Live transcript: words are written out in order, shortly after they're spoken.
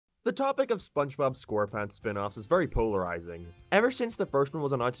The topic of Spongebob Squarepants spin-offs is very polarizing. Ever since the first one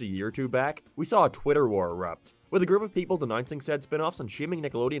was announced a year or two back, we saw a Twitter war erupt, with a group of people denouncing said spin-offs and shaming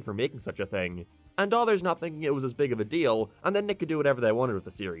Nickelodeon for making such a thing, and others not thinking it was as big of a deal, and then Nick could do whatever they wanted with the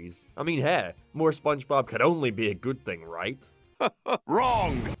series. I mean, hey, more SpongeBob could only be a good thing, right?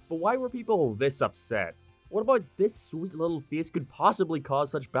 Wrong! But why were people this upset? What about this sweet little face could possibly cause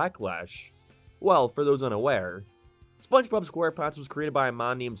such backlash? Well, for those unaware, SpongeBob SquarePants was created by a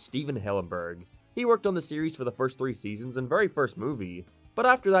man named Steven Hillenburg. He worked on the series for the first 3 seasons and very first movie, but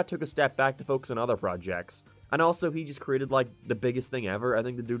after that took a step back to focus on other projects, and also he just created like the biggest thing ever. I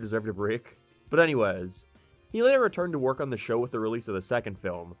think the dude deserved a break. But anyways, he later returned to work on the show with the release of the second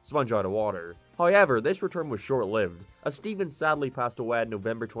film, Sponge Out of Water. However, this return was short-lived, as Steven sadly passed away on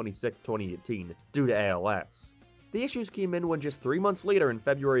November 26, 2018, due to ALS. The issues came in when just 3 months later, in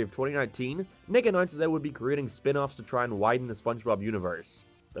February of 2019, Nick announced that they would be creating spin-offs to try and widen the SpongeBob universe.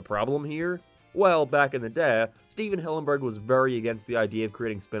 The problem here? Well, back in the day, Steven Hillenburg was very against the idea of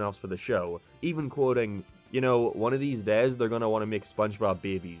creating spin-offs for the show, even quoting, "You know, one of these days they're gonna want to make SpongeBob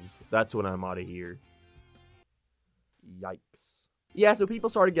babies. That's when I'm out of here." Yikes. Yeah, so people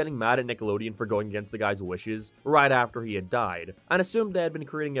started getting mad at Nickelodeon for going against the guy's wishes right after he had died, and assumed they had been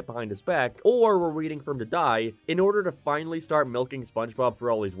creating it behind his back, or were waiting for him to die in order to finally start milking SpongeBob for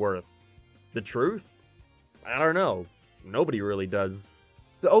all he's worth. The truth? I don't know. Nobody really does.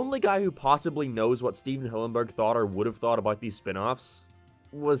 The only guy who possibly knows what Steven Hillenburg thought or would have thought about these spin-offs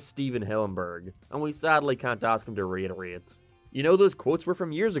was Steven Hillenburg, and we sadly can't ask him to reiterate. You know, those quotes were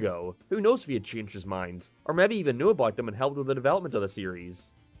from years ago. Who knows if he had changed his mind, or maybe even knew about them and helped with the development of the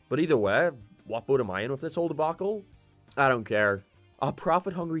series. But either way, what boat am I in with this whole debacle? I don't care. A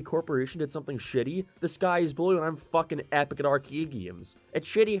profit-hungry corporation did something shitty, the sky is blue, and I'm fucking epic at arcade games. It's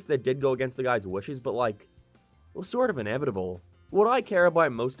shitty if they did go against the guy's wishes, but like, it was sort of inevitable. What I care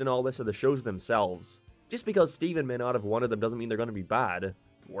about most in all this are the shows themselves. Just because Steven may not have wanted them doesn't mean they're gonna be bad.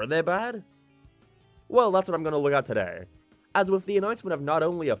 Were they bad? Well, that's what I'm gonna look at today. As with the announcement of not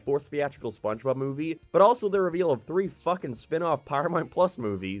only a 4th theatrical SpongeBob movie, but also the reveal of 3 fucking spin-off Paramount Plus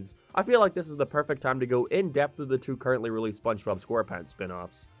movies, I feel like this is the perfect time to go in-depth with the 2 currently released SpongeBob SquarePants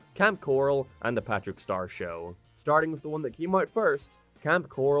spin-offs, Kamp Koral and The Patrick Star Show. Starting with the one that came out first, Kamp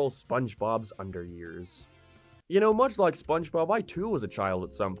Koral SpongeBob's Underyears. You know, much like SpongeBob, I too was a child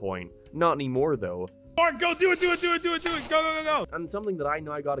at some point. Not anymore though. Go do it, go! And something that I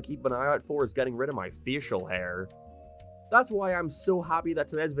know I gotta keep an eye out for is getting rid of my facial hair. That's why I'm so happy that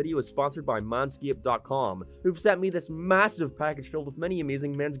today's video is sponsored by Manscaped.com, who've sent me this massive package filled with many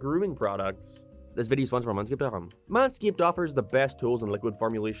amazing men's grooming products. This video is sponsored by Manscaped.com. Manscaped offers the best tools and liquid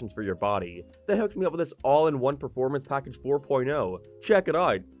formulations for your body. They hooked me up with this all-in-one Performance Package 4.0. Check it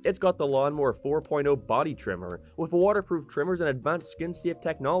out. It's got the Lawnmower 4.0 body trimmer, with waterproof trimmers and advanced skin-safe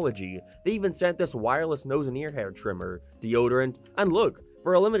technology. They even sent this wireless nose and ear hair trimmer, deodorant, and look,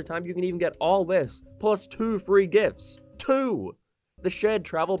 for a limited time you can even get all this, plus 2 free gifts. 2! The Shed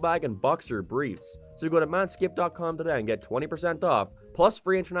travel bag and boxer briefs. So go to manscaped.com today and get 20% off, plus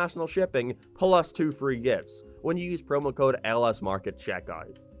free international shipping, plus 2 free gifts, when you use promo code LSMARK at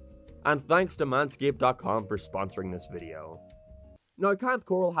checkout. And thanks to manscaped.com for sponsoring this video. Now, Kamp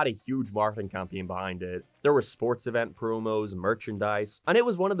Koral had a huge marketing campaign behind it. There were sports event promos, merchandise, and it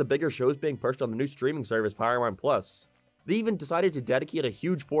was one of the bigger shows being pushed on the new streaming service Paramount Plus. They even decided to dedicate a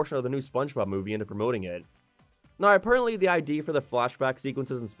huge portion of the new SpongeBob movie into promoting it. Now, apparently the idea for the flashback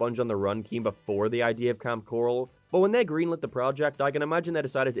sequences in Sponge on the Run came before the idea of Kamp Koral, but when they greenlit the project, I can imagine they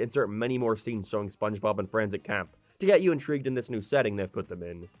decided to insert many more scenes showing SpongeBob and friends at camp, to get you intrigued in this new setting they've put them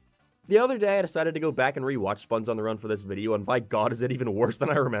in. The other day, I decided to go back and rewatch Sponge on the Run for this video, and by god is it even worse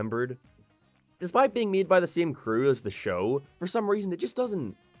than I remembered. Despite being made by the same crew as the show, for some reason it just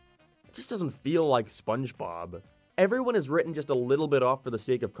doesn't feel like SpongeBob. Everyone is written just a little bit off for the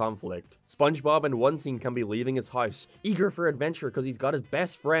sake of conflict. SpongeBob in one scene can be leaving his house, eager for adventure because he's got his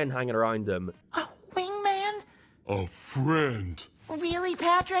best friend hanging around him. A wingman? A friend. Really,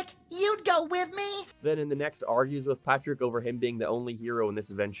 Patrick? You'd go with me? Then in the next argues with Patrick over him being the only hero in this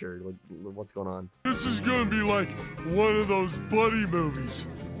adventure. Like, what's going on? This is gonna be like one of those buddy movies.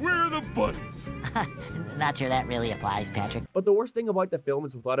 We're the buddies. Not sure that really applies, Patrick. But the worst thing about the film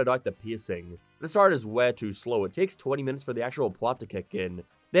is without a doubt the pacing. The start is way too slow. It takes 20 minutes for the actual plot to kick in.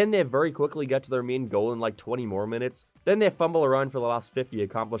 Then they very quickly get to their main goal in like 20 more minutes. Then they fumble around for the last 50,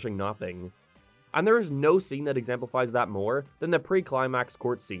 accomplishing nothing. And there is no scene that exemplifies that more than the pre-climax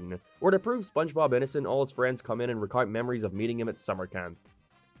court scene, where to prove SpongeBob innocent, all his friends come in and recount memories of meeting him at summer camp.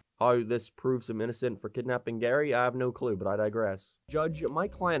 How this proves him innocent for kidnapping Gary, I have no clue, but I digress. Judge, my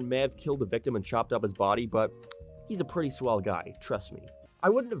client may have killed the victim and chopped up his body, but he's a pretty swell guy, trust me. I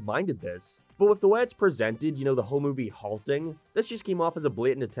wouldn't have minded this, but with the way it's presented, you know, the whole movie halting, this just came off as a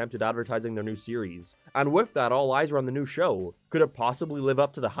blatant attempt at advertising their new series. And with that, all eyes are on the new show. Could it possibly live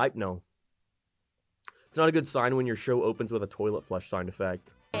up to the hype? No. It's not a good sign when your show opens with a toilet flush sound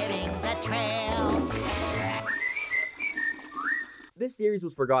effect. This series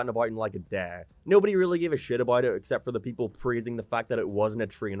was forgotten about in like a day. Nobody really gave a shit about it except for the people praising the fact that it wasn't a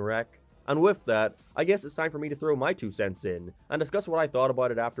train wreck. And with that, I guess it's time for me to throw my 2 cents in, and discuss what I thought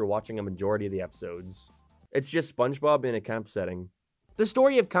about it after watching a majority of the episodes. It's just SpongeBob in a camp setting. The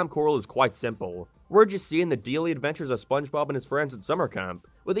story of Kamp Koral is quite simple. We're just seeing the daily adventures of SpongeBob and his friends at summer camp,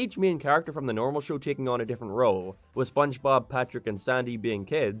 with each main character from the normal show taking on a different role, with SpongeBob, Patrick, and Sandy being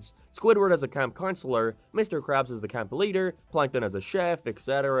kids, Squidward as a camp counselor, Mr. Krabs as the camp leader, Plankton as a chef,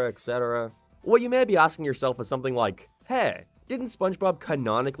 etc, etc. What you may be asking yourself is something like, hey, didn't SpongeBob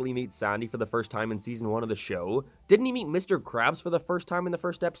canonically meet Sandy for the first time in season 1 of the show? Didn't he meet Mr. Krabs for the first time in the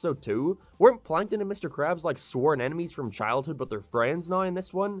first episode too? Weren't Plankton and Mr. Krabs like sworn enemies from childhood but they're friends now in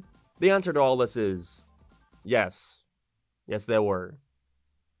this one? The answer to all this is yes. Yes, they were.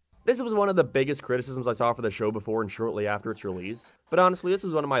 This was one of the biggest criticisms I saw for the show before and shortly after its release, but honestly this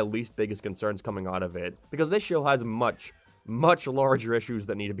was one of my least biggest concerns coming out of it, because this show has much larger issues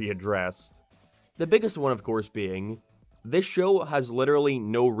that need to be addressed. The biggest one of course being, this show has literally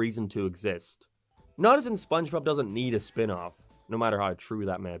no reason to exist. Not as in SpongeBob doesn't need a spin-off, no matter how true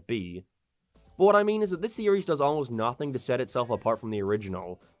that may be. But what I mean is that this series does almost nothing to set itself apart from the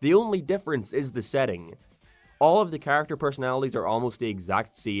original. The only difference is the setting. All of the character personalities are almost the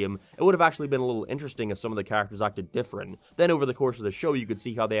exact same. It would have actually been a little interesting if some of the characters acted different. Then over the course of the show you could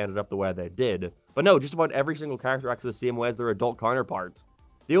see how they ended up the way they did. But no, just about every single character acts the same way as their adult counterparts.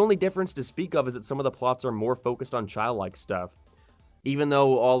 The only difference to speak of is that some of the plots are more focused on childlike stuff. Even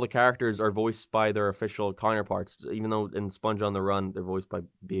though all the characters are voiced by their official counterparts, even though in Sponge on the Run, they're voiced by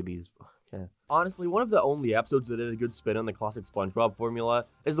babies. Okay. Honestly, one of the only episodes that did a good spin on the classic SpongeBob formula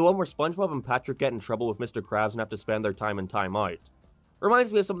is the one where SpongeBob and Patrick get in trouble with Mr. Krabs and have to spend their time in timeout.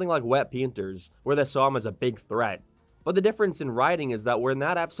 Reminds me of something like Wet Painters, where they saw him as a big threat. But the difference in writing is that where in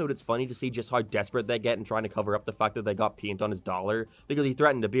that episode it's funny to see just how desperate they get in trying to cover up the fact that they got paint on his dollar, because he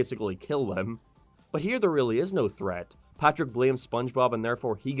threatened to basically kill them. But here there really is no threat. Patrick blames SpongeBob and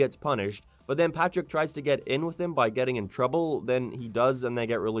therefore he gets punished, but then Patrick tries to get in with him by getting in trouble, then he does and they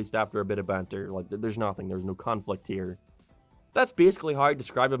get released after a bit of banter. Like, there's no conflict here. That's basically how I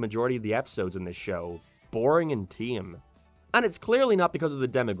describe a majority of the episodes in this show. Boring and tame. And it's clearly not because of the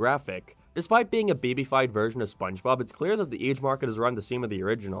demographic. Despite being a babyfied version of SpongeBob, it's clear that the age market is around the same as the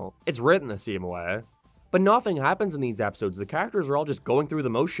original. It's written the same way. But nothing happens in these episodes, the characters are all just going through the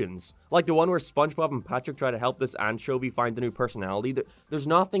motions. Like the one where SpongeBob and Patrick try to help this anchovy find a new personality. There's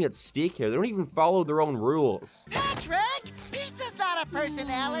nothing at stake here, they don't even follow their own rules. Patrick! Pizza's not a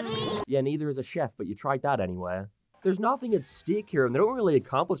personality! Yeah, neither is a chef, but you tried that anyway. There's nothing at stake here, and they don't really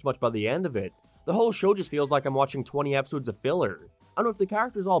accomplish much by the end of it. The whole show just feels like I'm watching 20 episodes of filler. And with the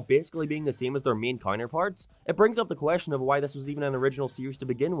characters all basically being the same as their main counterparts, it brings up the question of why this was even an original series to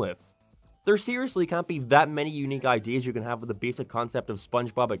begin with. There seriously can't be that many unique ideas you can have with the basic concept of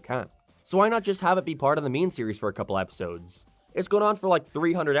SpongeBob at camp. So why not just have it be part of the main series for a couple episodes? It's going on for like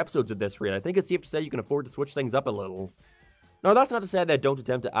 300 episodes at this rate. I think it's safe to say you can afford to switch things up a little. Now that's not to say that I don't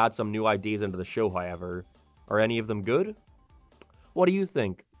attempt to add some new ideas into the show, however. Are any of them good? What do you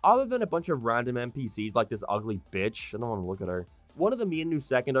think? Other than a bunch of random NPCs like this ugly bitch, I don't want to look at her. One of the main new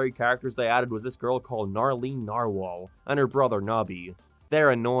secondary characters they added was this girl called Narlene Narwhal, and her brother Nobby.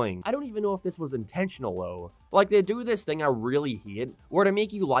 They're annoying. I don't even know if this was intentional though. Like, they do this thing I really hate, where to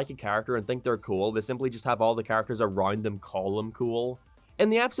make you like a character and think they're cool, they simply just have all the characters around them call them cool. In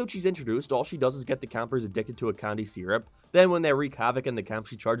the episode she's introduced, all she does is get the campers addicted to a candy syrup. Then when they wreak havoc in the camp,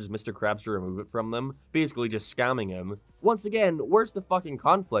 she charges Mr. Krabs to remove it from them, basically just scamming him. Once again, where's the fucking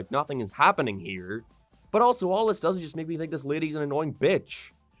conflict? Nothing is happening here. But also, all this does is just make me think this lady's an annoying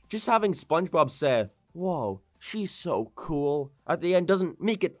bitch. Just having SpongeBob say, "Whoa, she's so cool," at the end doesn't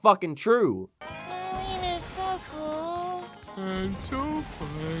make it fucking true. Marlene is so cool. And so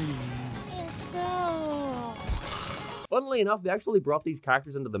funny. And so... Funnily enough, they actually brought these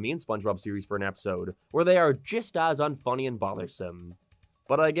characters into the main SpongeBob series for an episode, where they are just as unfunny and bothersome.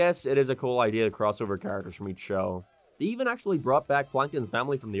 But I guess it is a cool idea to cross over characters from each show. They even actually brought back Plankton's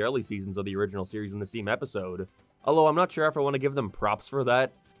family from the early seasons of the original series in the same episode. Although I'm not sure if I want to give them props for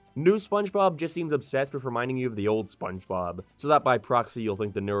that. New SpongeBob just seems obsessed with reminding you of the old SpongeBob, so that by proxy you'll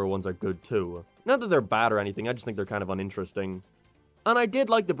think the newer ones are good too. Not that they're bad or anything, I just think they're kind of uninteresting. And I did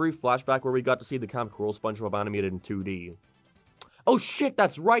like the brief flashback where we got to see the Kamp Koral SpongeBob animated in 2D. Oh shit,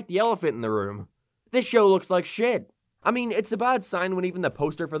 that's right, the elephant in the room. This show looks like shit. I mean, it's a bad sign when even the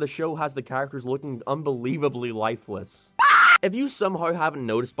poster for the show has the characters looking unbelievably lifeless. If you somehow haven't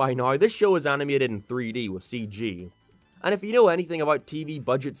noticed by now, this show is animated in 3D with CG. And if you know anything about TV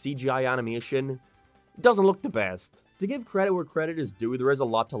budget CGI animation, it doesn't look the best. To give credit where credit is due, there is a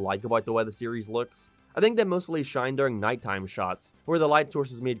lot to like about the way the series looks. I think they mostly shine during nighttime shots, where the light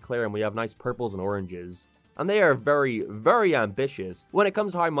source is made clear and we have nice purples and oranges. And they are very, very ambitious when it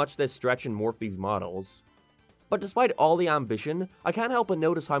comes to how much they stretch and morph these models. But despite all the ambition, I can't help but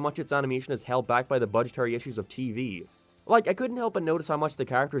notice how much its animation is held back by the budgetary issues of TV. Like, I couldn't help but notice how much the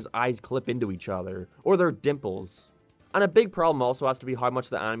characters' eyes clip into each other, or their dimples. And a big problem also has to be how much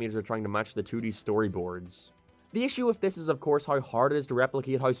the animators are trying to match the 2D storyboards. The issue with this is of course how hard it is to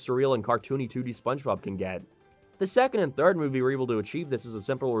replicate how surreal and cartoony 2D SpongeBob can get. The second and third movie were able to achieve this as a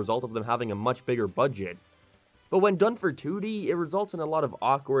simple result of them having a much bigger budget. But when done for 2D, it results in a lot of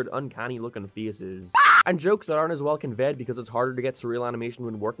awkward, uncanny looking faces. And jokes that aren't as well conveyed because it's harder to get surreal animation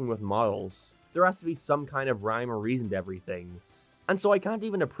when working with models. There has to be some kind of rhyme or reason to everything. And so I can't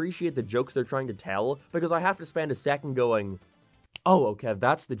even appreciate the jokes they're trying to tell because I have to spend a second going, oh, okay,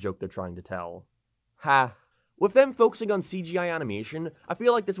 that's the joke they're trying to tell. Ha. With them focusing on CGI animation, I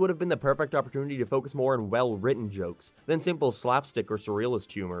feel like this would have been the perfect opportunity to focus more on well-written jokes than simple slapstick or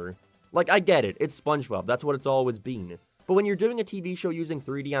surrealist humor. Like, I get it, it's SpongeBob, that's what it's always been. But when you're doing a TV show using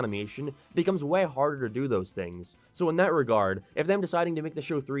 3D animation, it becomes way harder to do those things. So in that regard, if them deciding to make the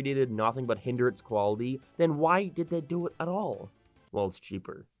show 3D did nothing but hinder its quality, then why did they do it at all? Well, it's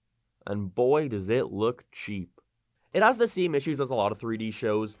cheaper. And boy, does it look cheap. It has the same issues as a lot of 3D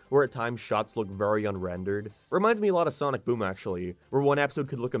shows, where at times shots look very unrendered. Reminds me a lot of Sonic Boom actually, where one episode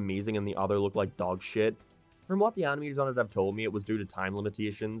could look amazing and the other look like dog shit. From what the animators on it have told me, it was due to time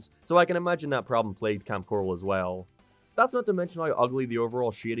limitations, so I can imagine that problem plagued Kamp Koral as well. That's not to mention how ugly the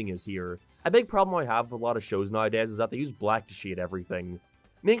overall shading is here. A big problem I have with a lot of shows nowadays is that they use black to shade everything.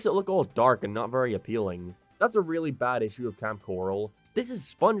 Makes it look all dark and not very appealing. That's a really bad issue of Kamp Koral. This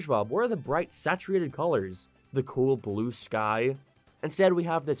is SpongeBob, where are the bright saturated colors? The cool blue sky? Instead we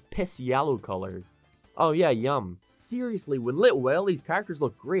have this piss yellow color. Oh yeah, yum. Seriously, when lit well, these characters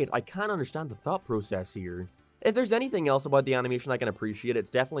look great. I can't understand the thought process here. If there's anything else about the animation I can appreciate,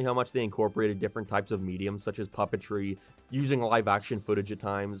 it's definitely how much they incorporated different types of mediums, such as puppetry, using live action footage at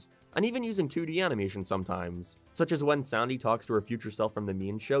times, and even using 2D animation sometimes, such as when Sandy talks to her future self from the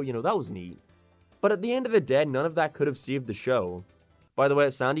main show, you know, that was neat. But at the end of the day, none of that could have saved the show. By the way,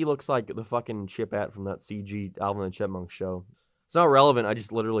 Sandy looks like the fucking Chipette from that CG Alvin and Chipmunk show. It's not relevant, I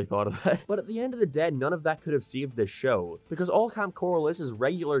just literally thought of that. But at the end of the day, none of that could have saved this show, because all Kamp Koral is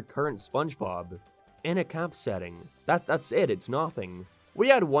regular current SpongeBob. In a camp setting. That's it, it's nothing. We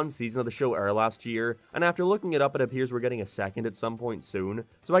had one season of the show air last year, and after looking it up it appears we're getting a second at some point soon,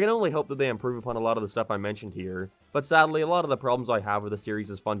 so I can only hope that they improve upon a lot of the stuff I mentioned here. But sadly, a lot of the problems I have with the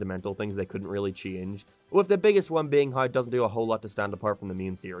series is fundamental things they couldn't really change, with the biggest one being how it doesn't do a whole lot to stand apart from the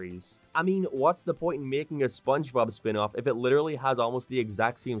main series. I mean, what's the point in making a Spongebob spin-off if it literally has almost the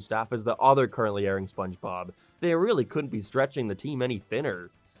exact same staff as the other currently airing Spongebob? They really couldn't be stretching the team any thinner.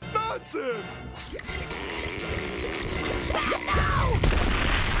 Nonsense!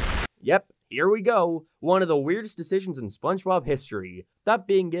 Yep, here we go. One of the weirdest decisions in SpongeBob history. That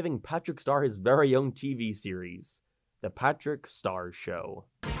being giving Patrick Star his very own TV series. The Patrick Star Show.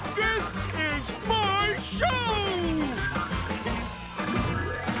 This is my show!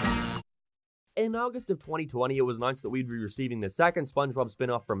 In August of 2020, it was announced that we'd be receiving the second SpongeBob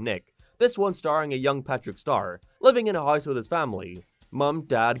spin-off from Nick. This one starring a young Patrick Star, living in a house with his family. Mom,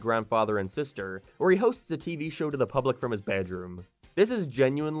 dad, grandfather, and sister, where he hosts a TV show to the public from his bedroom. This is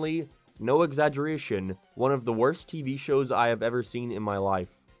genuinely, no exaggeration, one of the worst TV shows I have ever seen in my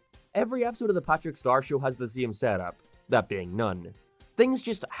life. Every episode of the Patrick Star Show has the same setup, that being none. Things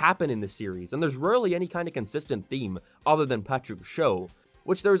just happen in the series, and there's rarely any kind of consistent theme other than Patrick's show,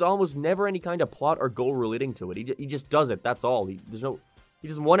 which there's almost never any kind of plot or goal relating to it. He just does it, that's all. He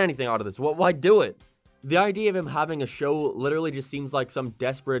doesn't want anything out of this. Why do it? The idea of him having a show literally just seems like some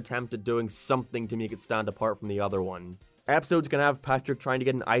desperate attempt at doing something to make it stand apart from the other one. Episodes can have Patrick trying to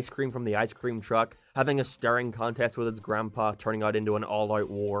get an ice cream from the ice cream truck, having a staring contest with his grandpa turning out into an all-out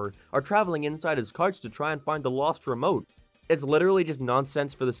war, or traveling inside his couch to try and find the lost remote. It's literally just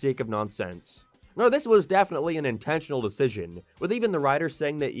nonsense for the sake of nonsense. No, this was definitely an intentional decision, with even the writers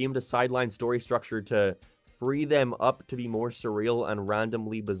saying they aimed a sideline story structure to free them up to be more surreal and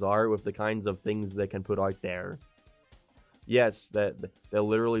randomly bizarre with the kinds of things they can put out there. Yes, they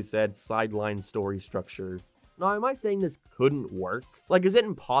literally said sideline story structure. Now, am I saying this couldn't work? Like, is it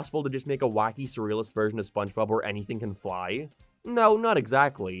impossible to just make a wacky surrealist version of SpongeBob where anything can fly? No, not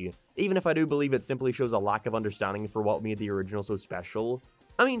exactly. Even if I do believe it simply shows a lack of understanding for what made the original so special.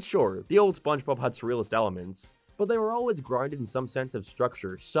 I mean, sure, the old SpongeBob had surrealist elements, but they were always grounded in some sense of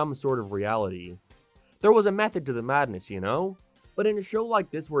structure, some sort of reality. There was a method to the madness, you know? But in a show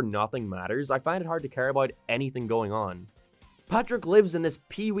like this where nothing matters, I find it hard to care about anything going on. Patrick lives in this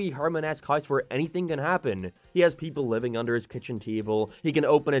Pee-wee Herman-esque house where anything can happen. He has people living under his kitchen table, he can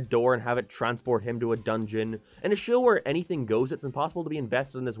open a door and have it transport him to a dungeon. In a show where anything goes, it's impossible to be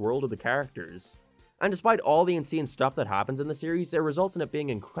invested in this world of the characters. And despite all the insane stuff that happens in the series, it results in it being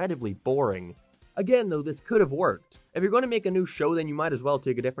incredibly boring. Again though, this could have worked. If you're going to make a new show, then you might as well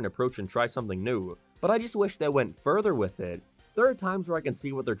take a different approach and try something new. But I just wish they went further with it. There are times where I can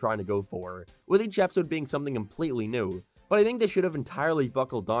see what they're trying to go for, with each episode being something completely new. But I think they should have entirely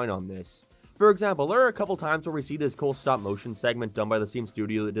buckled down on this. For example, there are a couple times where we see this cool stop motion segment done by the same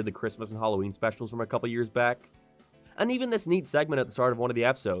studio that did the Christmas and Halloween specials from a couple years back. And even this neat segment at the start of one of the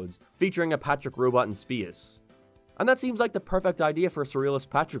episodes, featuring a Patrick robot in space. And that seems like the perfect idea for a surrealist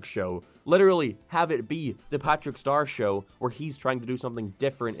Patrick show. Literally, have it be the Patrick Star show where he's trying to do something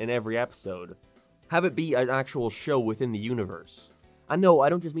different in every episode. Have it be an actual show within the universe. And no, I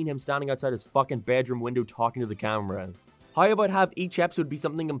don't just mean him standing outside his fucking bedroom window talking to the camera. How about have each episode be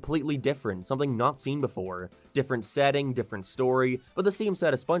something completely different, something not seen before? Different setting, different story, but the same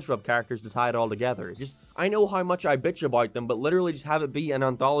set of SpongeBob characters to tie it all together. I know how much I bitch about them, but literally just have it be an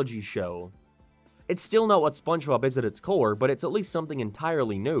anthology show. It's still not what SpongeBob is at its core, but it's at least something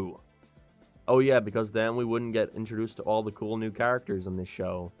entirely new. Oh yeah, because then we wouldn't get introduced to all the cool new characters in this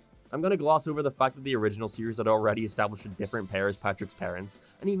show. I'm gonna gloss over the fact that the original series had already established a different pair as Patrick's parents,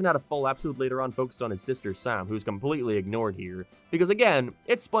 and even had a full episode later on focused on his sister Sam, who's completely ignored here. Because again,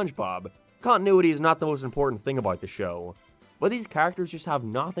 it's SpongeBob. Continuity is not the most important thing about the show. But these characters just have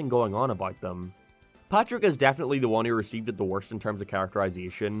nothing going on about them. Patrick is definitely the one who received it the worst in terms of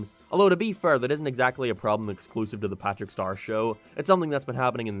characterization, although to be fair, that isn't exactly a problem exclusive to the Patrick Star show, it's something that's been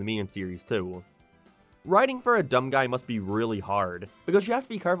happening in the main series too. Writing for a dumb guy must be really hard, because you have to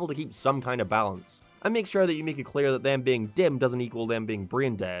be careful to keep some kind of balance, and make sure that you make it clear that them being dim doesn't equal them being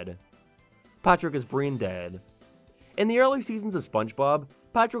brain dead. Patrick is brain dead. In the early seasons of SpongeBob,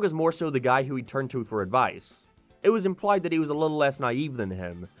 Patrick is more so the guy who he'd turn to for advice. It was implied that he was a little less naive than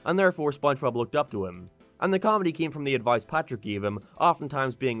him, and therefore SpongeBob looked up to him. And the comedy came from the advice Patrick gave him,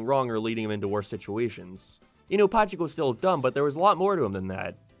 oftentimes being wrong or leading him into worse situations. You know, Patrick was still dumb, but there was a lot more to him than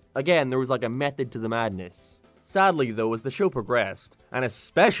that. Again, there was like a method to the madness. Sadly though, as the show progressed, and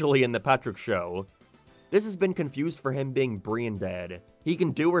especially in the Patrick show, this has been confused for him being brain dead. He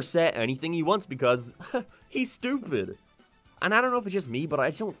can do or say anything he wants because he's stupid. And I don't know if it's just me, but I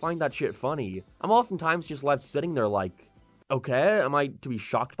just don't find that shit funny. I'm oftentimes just left sitting there like, okay, am I to be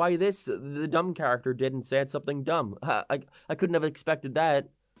shocked by this? The dumb character did and said something dumb. I couldn't have expected that.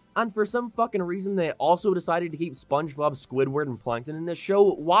 And for some fucking reason, they also decided to keep SpongeBob, Squidward, and Plankton in this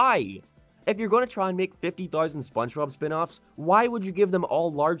show. Why? If you're going to try and make 50,000 SpongeBob spin-offs, why would you give them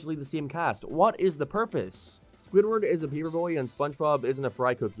all largely the same cast? What is the purpose? Squidward is a paperboy and SpongeBob isn't a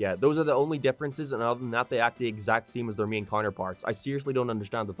fry cook yet. Those are the only differences, and other than that, they act the exact same as their main counterparts. I seriously don't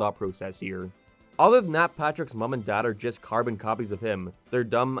understand the thought process here. Other than that, Patrick's mom and dad are just carbon copies of him. They're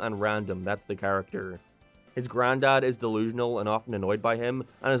dumb and random, that's the character. His granddad is delusional and often annoyed by him,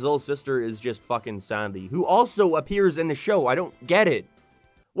 and his little sister is just fucking Sandy, who also appears in the show. I don't get it.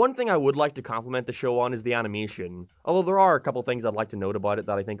 One thing I would like to compliment the show on is the animation, although there are a couple things I'd like to note about it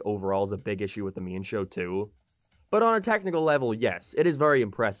that I think overall is a big issue with the main show too. But on a technical level, yes, it is very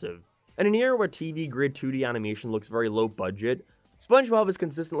impressive. In an era where TV-grade 2D animation looks very low budget, SpongeBob is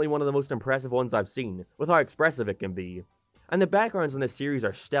consistently one of the most impressive ones I've seen, with how expressive it can be. And the backgrounds in this series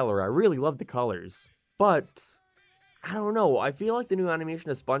are stellar, I really love the colors. But, I don't know, I feel like the new animation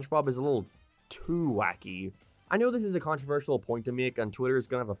of SpongeBob is a little too wacky. I know this is a controversial point to make, and Twitter is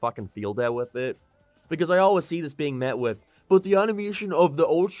gonna have a fucking field day with it, because I always see this being met with, but the animation of the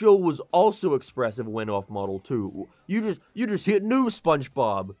old show was also expressive went off model too. You just hit new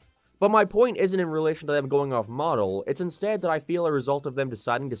SpongeBob. But my point isn't in relation to them going off model, it's instead that I feel a result of them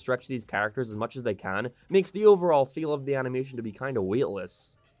deciding to stretch these characters as much as they can makes the overall feel of the animation to be kinda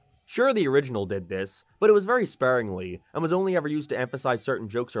weightless. Sure, the original did this, but it was very sparingly, and was only ever used to emphasize certain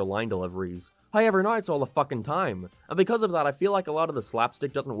jokes or line deliveries. However, now it's all the fucking time, and because of that I feel like a lot of the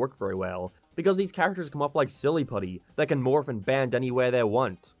slapstick doesn't work very well, because these characters come off like silly putty that can morph and bend any way they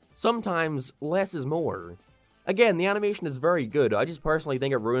want. Sometimes, less is more. Again, the animation is very good, I just personally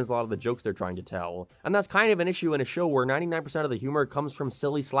think it ruins a lot of the jokes they're trying to tell, and that's kind of an issue in a show where 99% of the humor comes from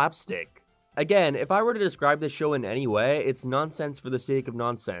silly slapstick. Again, if I were to describe this show in any way, it's nonsense for the sake of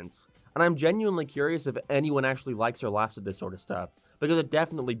nonsense. and I'm genuinely curious if anyone actually likes or laughs at this sort of stuff, because it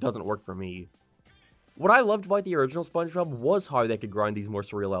definitely doesn't work for me. What I loved about the original SpongeBob was how they could grind these more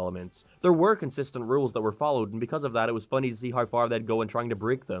surreal elements. There were consistent rules that were followed, and because of that it was funny to see how far they'd go in trying to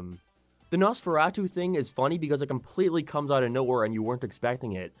break them. The Nosferatu thing is funny because it completely comes out of nowhere and you weren't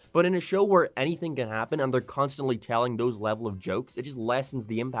expecting it, but in a show where anything can happen and they're constantly telling those level of jokes, it just lessens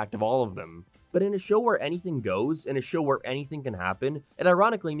the impact of all of them. But in a show where anything goes, in a show where anything can happen, it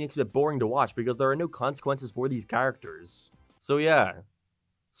ironically makes it boring to watch because there are no consequences for these characters. So yeah,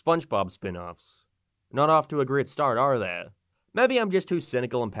 SpongeBob spin-offs. Not off to a great start, are they? Maybe I'm just too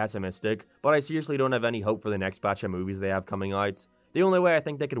cynical and pessimistic, but I seriously don't have any hope for the next batch of movies they have coming out. The only way I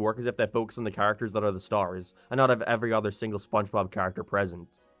think they could work is if they focus on the characters that are the stars, and not have every other single SpongeBob character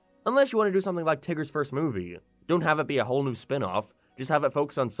present. Unless you want to do something like Tigger's first movie. Don't have it be a whole new spin-off, just have it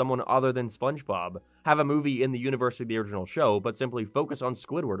focus on someone other than SpongeBob. Have a movie in the universe of the original show, but simply focus on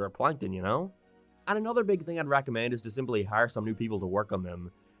Squidward or Plankton, you know? And another big thing I'd recommend is to simply hire some new people to work on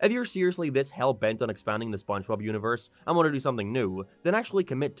them. If you're seriously this hell-bent on expanding the SpongeBob universe and want to do something new, then actually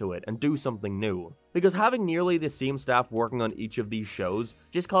commit to it and do something new. Because having nearly the same staff working on each of these shows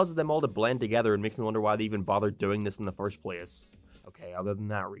just causes them all to blend together and makes me wonder why they even bothered doing this in the first place. Okay, other than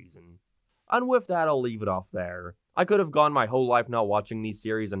that reason. And with that, I'll leave it off there. I could have gone my whole life not watching these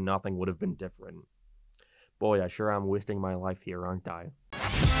series and nothing would have been different. Boy, I sure am wasting my life here, aren't I?